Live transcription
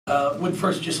Would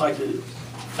first just like to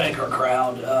thank our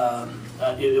crowd.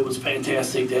 It was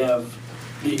fantastic to have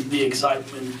the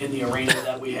excitement in the arena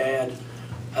that we had.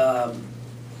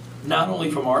 Not only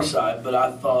from our side, but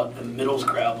I thought the Middle's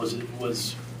crowd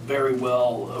was very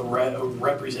well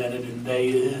represented, and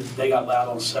they got loud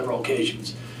on several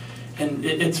occasions. And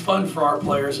it's fun for our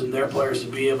players and their players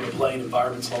to be able to play in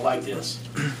environments like this.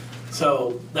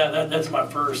 So that's my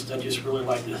first. I just really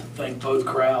like to thank both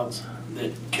crowds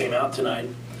that came out tonight.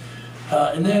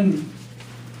 And then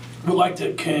we'd like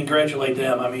to congratulate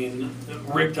them. I mean,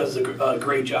 Rick does a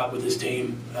great job with his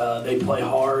team. They play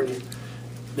hard.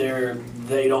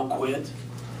 They don't quit,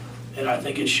 and I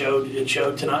think it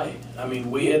showed tonight. I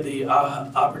mean, we had the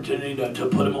opportunity to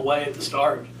put them away at the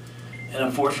start, and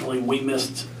unfortunately we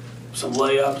missed some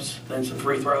layups and some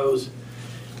free throws,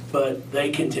 but they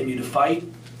continue to fight,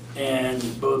 and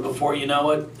before you know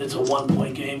it, it's a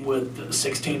 1-point game with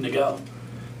 16 to go.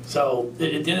 So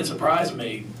it didn't surprise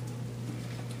me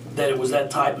that it was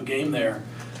that type of game there.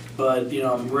 But you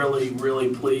know, I'm really,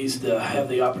 really pleased to have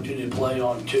the opportunity to play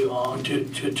on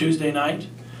Tuesday night.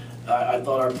 I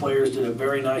thought our players did a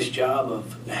very nice job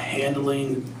of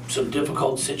handling some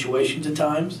difficult situations at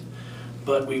times,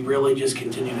 but we really just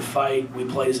continue to fight. We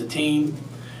play as a team,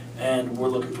 and we're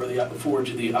looking forward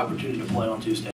to the opportunity to play on Tuesday.